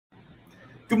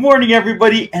Good morning,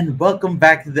 everybody, and welcome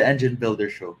back to the Engine Builder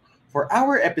Show. For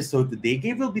our episode today,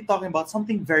 Gabe will be talking about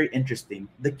something very interesting,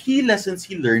 the key lessons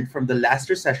he learned from the last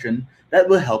recession that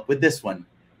will help with this one.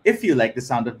 If you like the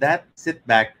sound of that, sit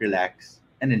back, relax,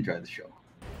 and enjoy the show.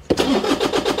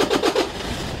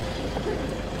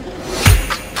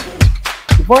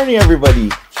 Good morning, everybody.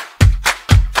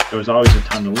 There was always a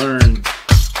ton to learn.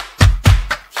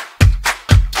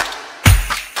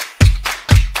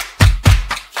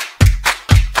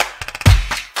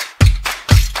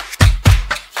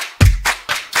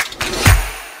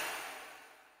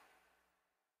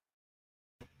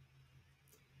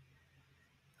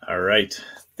 All right.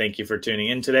 Thank you for tuning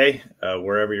in today,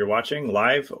 wherever you're watching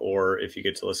live, or if you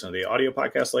get to listen to the audio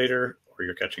podcast later, or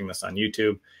you're catching this on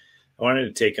YouTube. I wanted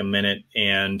to take a minute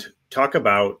and talk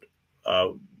about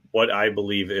what I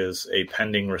believe is a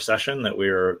pending recession that we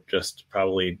are just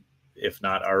probably, if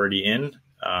not already in,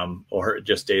 or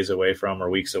just days away from or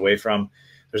weeks away from.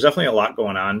 There's definitely a lot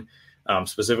going on,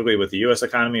 specifically with the U.S.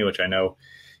 economy, which I know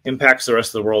impacts the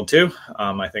rest of the world too.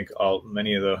 I think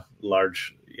many of the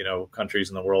large countries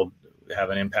in the world have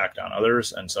an impact on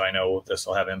others. And so I know this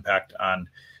will have impact on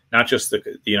not just the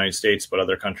United States, but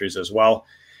other countries as well.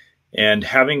 And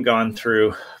having gone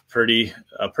through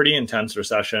a pretty intense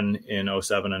recession in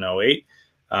 07 and 08,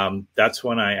 that's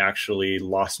when I actually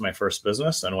lost my first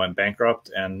business and went bankrupt.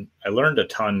 And I learned a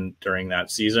ton during that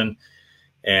season.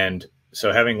 And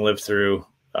so having lived through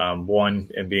one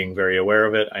and being very aware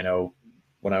of it, I know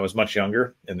when I was much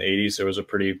younger in the 80s, there was a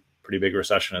pretty big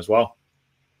recession as well.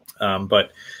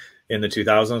 But in the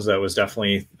 2000s, that was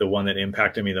definitely the one that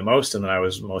impacted me the most and that I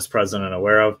was most present and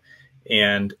aware of.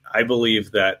 And I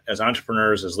believe that as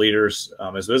entrepreneurs, as leaders,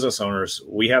 as business owners,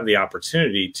 we have the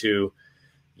opportunity to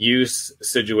use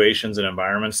situations and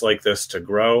environments like this to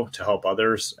grow, to help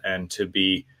others, and to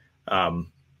be,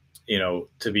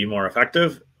 to be more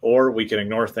effective. Or we can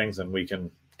ignore things and we can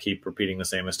keep repeating the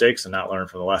same mistakes and not learn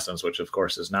from the lessons, which of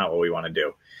course is not what we want to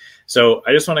do. So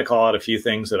I just want to call out a few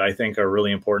things that I think are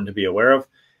really important to be aware of.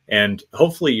 And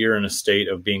hopefully you're in a state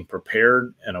of being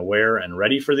prepared and aware and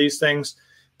ready for these things.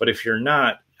 But if you're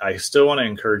not, I still want to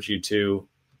encourage you to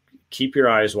keep your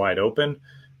eyes wide open,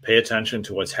 pay attention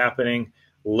to what's happening,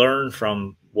 learn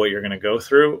from what you're going to go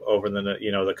through over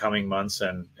the coming months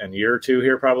and year or two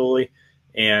here probably,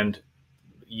 and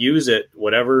use it,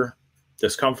 whatever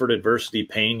discomfort, adversity,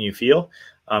 pain you feel,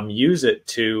 use it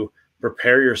to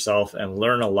prepare yourself and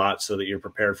learn a lot so that you're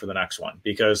prepared for the next one.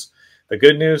 Because the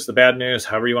good news, the bad news,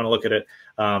 however you want to look at it,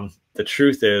 the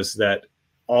truth is that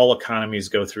all economies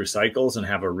go through cycles and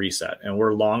have a reset. And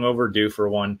we're long overdue for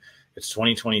one. It's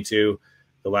 2022.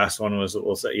 The last one was,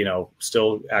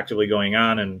 still actively going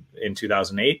on in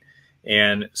 2008.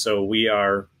 And so we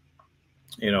are,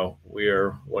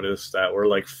 what is that? We're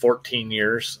like 14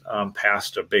 years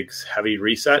past a big, heavy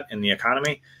reset in the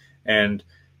economy. And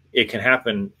it can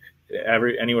happen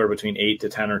anywhere between 8 to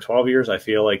 10 or 12 years. I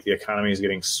feel like the economy is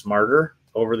getting smarter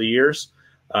over the years,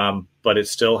 but it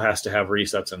still has to have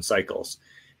resets and cycles.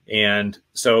 And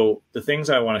so the things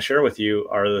I want to share with you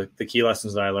are the key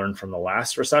lessons that I learned from the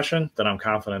last recession that I'm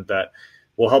confident that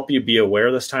will help you be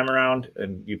aware this time around.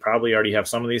 And you probably already have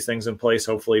some of these things in place,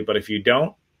 hopefully. But if you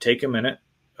don't, take a minute,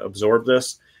 absorb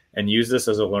this, and use this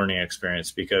as a learning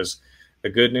experience, because the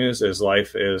good news is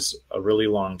life is a really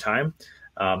long time.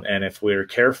 And if we're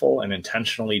careful and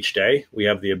intentional each day, we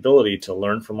have the ability to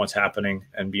learn from what's happening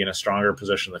and be in a stronger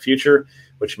position in the future,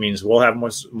 which means we'll have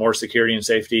more security and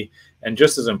safety. And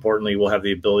just as importantly, we'll have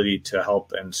the ability to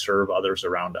help and serve others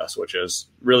around us, which is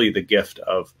really the gift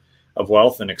of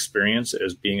wealth and experience,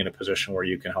 is being in a position where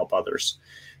you can help others.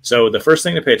 So the first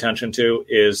thing to pay attention to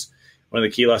is one of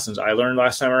the key lessons I learned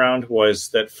last time around was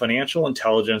that financial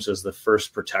intelligence is the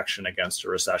first protection against a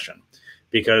recession.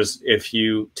 Because if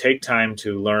you take time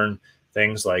to learn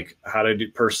things like how to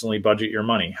personally budget your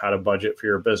money, how to budget for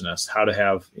your business, how to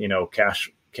have,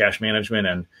 cash management,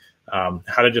 and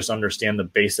how to just understand the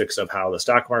basics of how the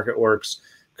stock market works,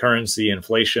 currency,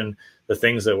 inflation, the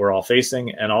things that we're all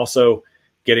facing, and also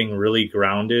getting really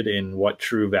grounded in what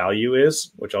true value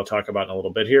is, which I'll talk about in a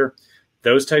little bit here.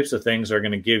 Those types of things are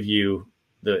going to give you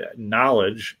the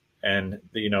knowledge and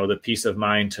the peace of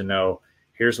mind to know,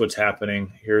 here's what's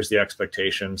happening, here's the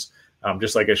expectations.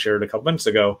 Just like I shared a couple minutes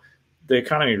ago, the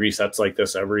economy resets like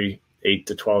this every 8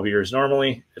 to 12 years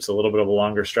normally. It's a little bit of a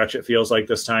longer stretch, it feels like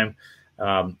this time.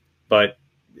 But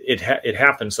it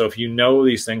happens. So if you know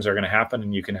these things are going to happen,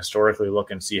 and you can historically look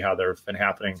and see how they've been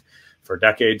happening for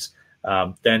decades,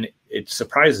 then it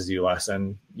surprises you less,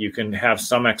 and you can have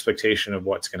some expectation of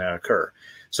what's going to occur.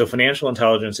 So financial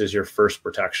intelligence is your first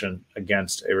protection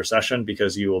against a recession,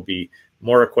 because you will be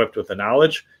more equipped with the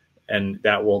knowledge and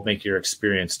that will make your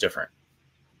experience different.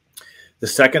 The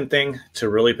second thing to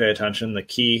really pay attention, the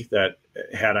key that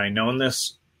had I known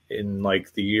this in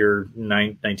like the year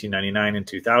 1999 and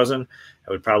 2000,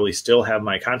 I would probably still have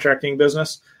my contracting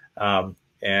business,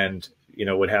 and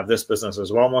would have this business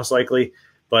as well, most likely.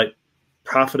 But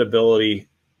profitability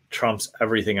trumps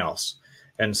everything else.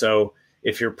 And so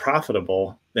if you're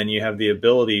profitable, then you have the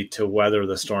ability to weather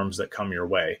the storms that come your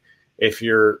way. If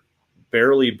you're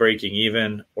barely breaking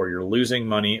even, or you're losing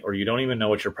money, or you don't even know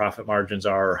what your profit margins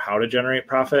are or how to generate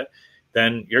profit,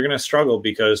 then you're going to struggle,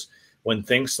 because when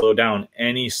things slow down,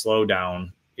 any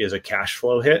slowdown is a cash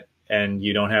flow hit, and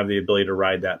you don't have the ability to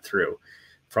ride that through.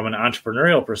 From an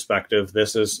entrepreneurial perspective,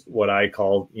 this is what I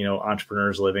call,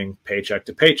 entrepreneurs living paycheck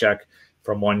to paycheck,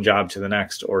 from one job to the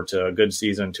next, or to a good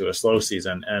season to a slow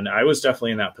season. And I was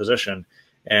definitely in that position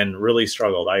and really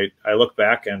struggled. I look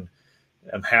back and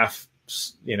I'm half,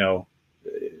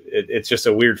 it's just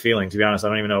a weird feeling, to be honest. I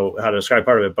don't even know how to describe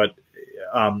part of it. But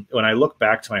when I look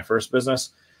back to my first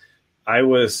business, I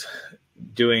was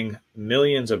doing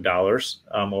millions of dollars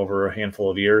over a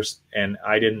handful of years, and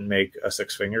I didn't make a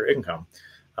six-figure income.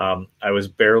 I was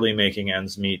barely making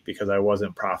ends meet because I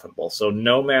wasn't profitable. So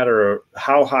no matter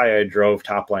how high I drove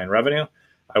top line revenue,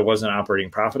 I wasn't operating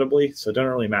profitably. So it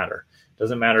doesn't really matter. It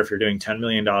doesn't matter if you're doing $10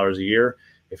 million a year.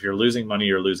 If you're losing money,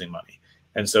 you're losing money.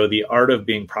 And so the art of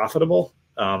being profitable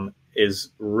is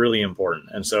really important.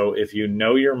 And so if you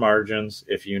know your margins,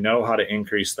 if you know how to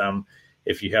increase them,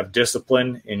 if you have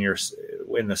discipline in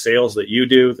the sales that you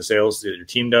do, the sales that your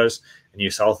team does, and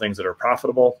you sell things that are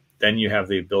profitable, then you have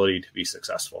the ability to be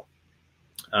successful.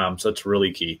 So it's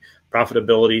really key.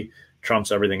 Profitability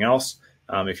trumps everything else.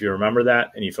 If you remember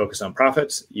that and you focus on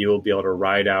profits, you will be able to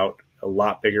ride out a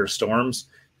lot bigger storms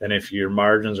than if your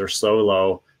margins are so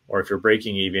low, or if you're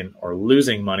breaking even or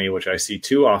losing money, which I see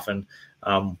too often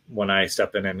when I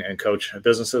step in and coach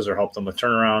businesses or help them with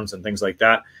turnarounds and things like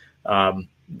that.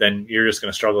 Then you're just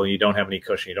going to struggle, and you don't have any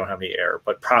cushion, you don't have any air.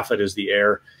 But profit is the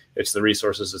air. It's the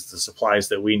resources, it's the supplies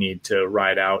that we need to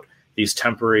ride out these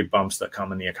temporary bumps that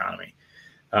come in the economy.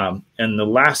 And the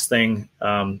last thing,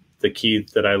 the key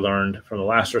that I learned from the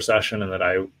last recession, and that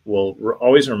I will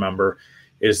always remember,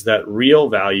 is that real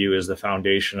value is the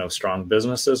foundation of strong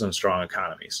businesses and strong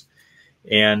economies.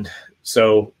 And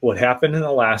so what happened in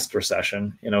the last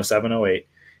recession, in 07, 08,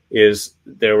 is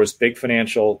there was big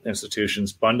financial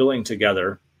institutions bundling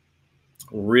together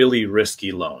really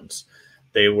risky loans.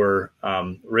 They were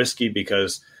risky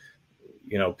because,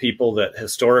 people that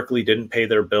historically didn't pay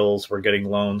their bills were getting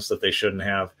loans that they shouldn't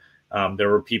have. There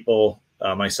were people,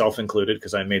 myself included,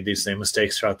 because I made these same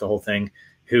mistakes throughout the whole thing,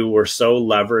 who were so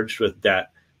leveraged with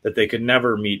debt that they could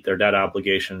never meet their debt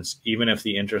obligations, even if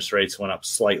the interest rates went up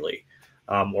slightly,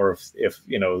 or if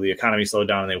the economy slowed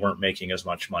down and they weren't making as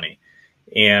much money.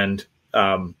 And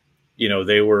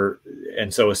they were,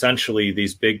 and so essentially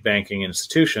these big banking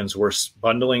institutions were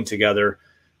bundling together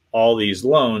all these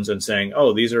loans and saying,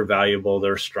 oh, these are valuable,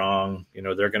 they're strong,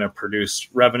 they're going to produce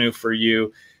revenue for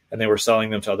you. And they were selling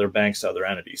them to other banks, to other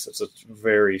entities. It's a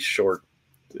very short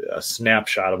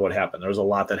snapshot of what happened. There was a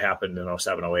lot that happened in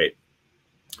 07, 08.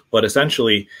 But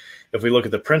essentially, if we look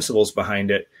at the principles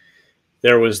behind it,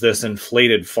 there was this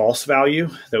inflated false value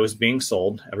that was being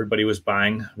sold. Everybody was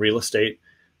buying real estate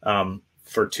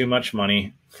for too much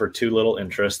money, for too little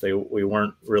interest. We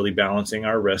weren't really balancing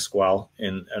our risk well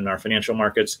in our financial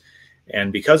markets.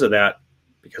 And because of that,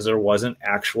 because there wasn't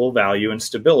actual value and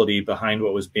stability behind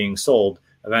what was being sold,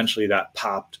 eventually that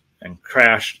popped and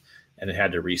crashed, and it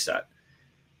had to reset.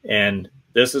 And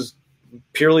this is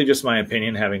purely just my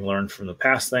opinion, having learned from the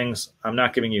past things. I'm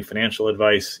not giving you financial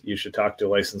advice. You should talk to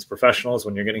licensed professionals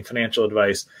when you're getting financial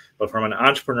advice. But from an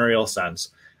entrepreneurial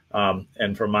sense,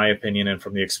 and from my opinion and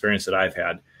from the experience that I've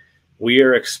had, we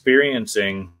are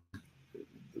experiencing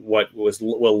what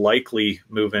will likely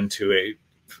move into a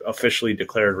officially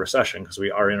declared recession, because we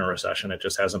are in a recession. It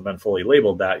just hasn't been fully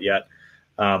labeled that yet.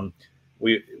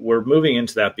 We're moving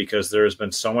into that because there has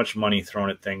been so much money thrown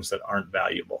at things that aren't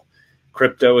valuable.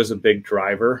 Crypto is a big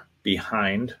driver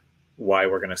behind why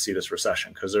we're going to see this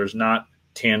recession, because there's not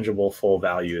tangible full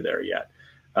value there yet.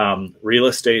 Real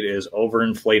estate is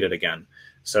overinflated again.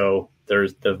 So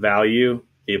there's the value,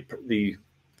 the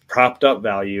propped up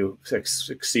value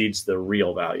exceeds the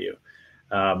real value.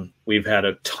 We've had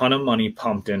a ton of money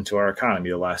pumped into our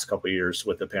economy the last couple of years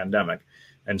with the pandemic.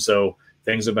 And so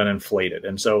things have been inflated.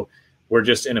 And so we're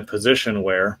just in a position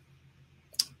where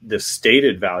the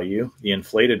stated value, the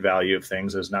inflated value of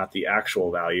things, is not the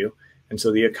actual value. And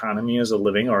so the economy is a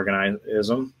living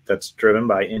organism that's driven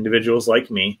by individuals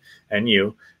like me and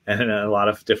you and a lot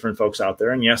of different folks out there.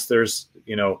 And yes, there's,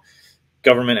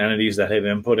 government entities that have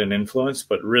input and influence,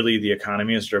 but really the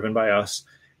economy is driven by us.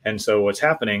 And so what's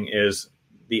happening is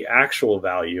the actual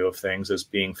value of things is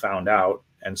being found out.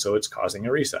 And so it's causing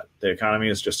a reset. The economy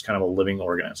is just kind of a living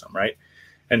organism, right?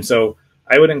 And so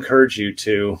I would encourage you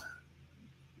to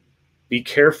be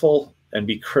careful and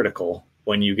be critical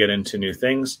when you get into new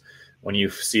things, when you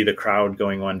see the crowd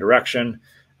going one direction,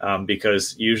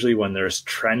 because usually when there's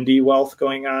trendy wealth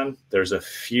going on, there's a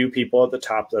few people at the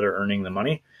top that are earning the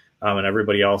money, and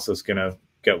everybody else is going to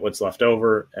get what's left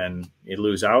over and you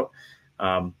lose out.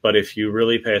 But if you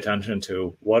really pay attention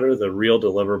to what are the real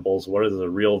deliverables, what are the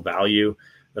real value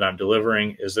that I'm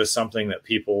delivering, is this something that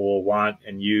people will want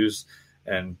and use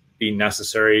and be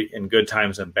necessary in good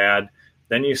times and bad,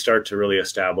 then you start to really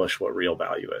establish what real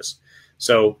value is.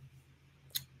 So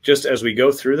just as we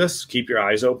go through this, keep your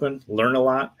eyes open, learn a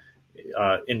lot,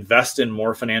 invest in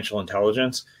more financial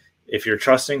intelligence. If you're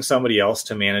trusting somebody else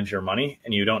to manage your money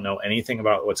and you don't know anything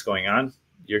about what's going on,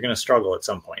 you're going to struggle at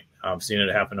some point. I've seen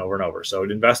it happen over and over. So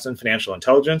invest in financial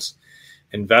intelligence,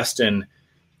 invest in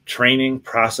training,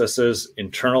 processes,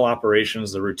 internal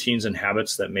operations, the routines and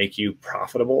habits that make you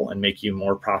profitable and make you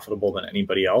more profitable than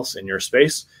anybody else in your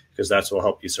space, because that's what will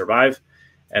help you survive.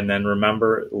 And then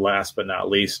remember, last but not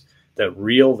least, that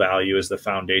real value is the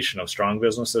foundation of strong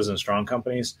businesses and strong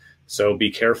companies. So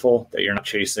be careful that you're not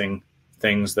chasing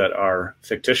things that are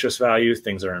fictitious value,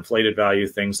 things that are inflated value,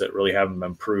 things that really haven't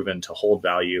been proven to hold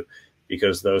value,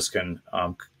 because those can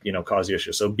cause you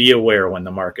issues. So be aware when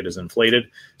the market is inflated.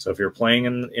 So if you're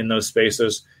playing in those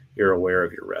spaces, you're aware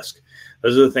of your risk.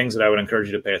 Those are the things that I would encourage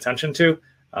you to pay attention to.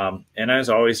 And as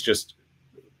always, just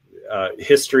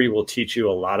history will teach you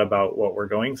a lot about what we're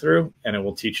going through, and it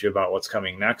will teach you about what's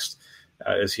coming next.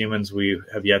 As humans, we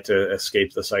have yet to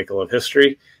escape the cycle of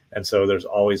history. And so there's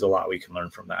always a lot we can learn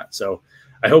from that. So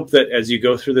I hope that as you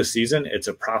go through this season, it's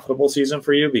a profitable season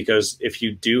for you, because if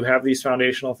you do have these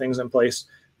foundational things in place,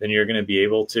 then you're going to be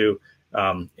able to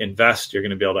invest. You're going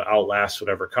to be able to outlast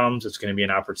whatever comes. It's going to be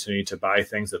an opportunity to buy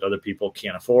things that other people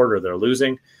can't afford or they're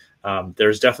losing.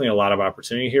 There's definitely a lot of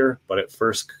opportunity here, but it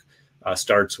first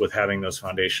starts with having those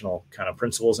foundational kind of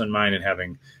principles in mind and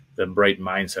having the right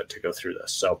mindset to go through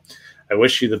this. So I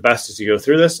wish you the best as you go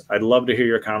through this. I'd love to hear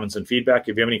your comments and feedback.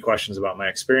 If you have any questions about my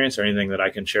experience or anything that I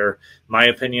can share my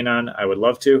opinion on, I would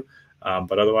love to.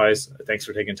 But otherwise, thanks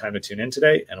for taking time to tune in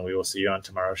today, and we will see you on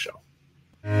tomorrow's show.